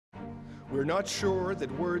We're not sure that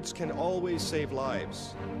words can always save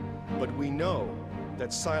lives, but we know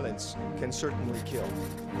that silence can certainly kill.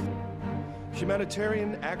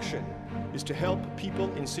 Humanitarian action is to help people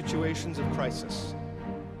in situations of crisis.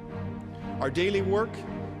 Our daily work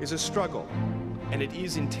is a struggle, and it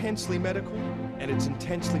is intensely medical, and it's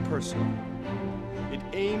intensely personal. It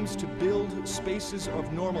aims to build spaces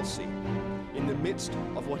of normalcy in the midst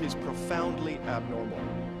of what is profoundly abnormal.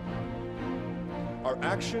 Our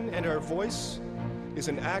action and our voice is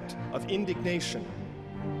an act of indignation,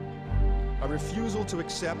 a refusal to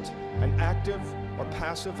accept an active or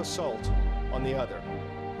passive assault on the other.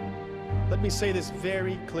 Let me say this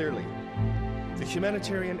very clearly. The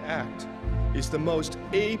humanitarian act is the most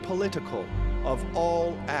apolitical of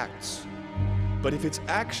all acts. But if its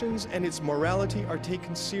actions and its morality are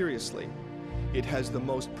taken seriously, it has the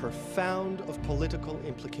most profound of political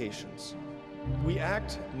implications. We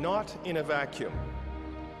act not in a vacuum,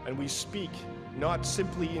 and we speak not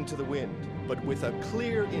simply into the wind, but with a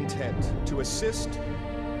clear intent to assist,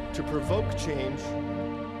 to provoke change,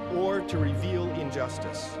 or to reveal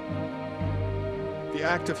injustice. The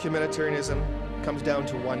act of humanitarianism comes down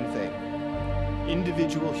to one thing: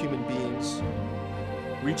 individual human beings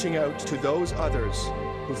reaching out to those others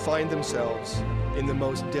who find themselves in the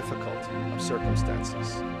most difficult of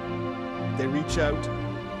circumstances. They reach out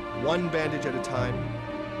one bandage at a time,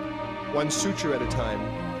 one suture at a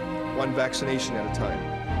time, one vaccination at a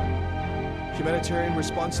time. Humanitarian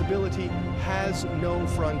responsibility has no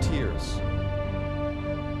frontiers.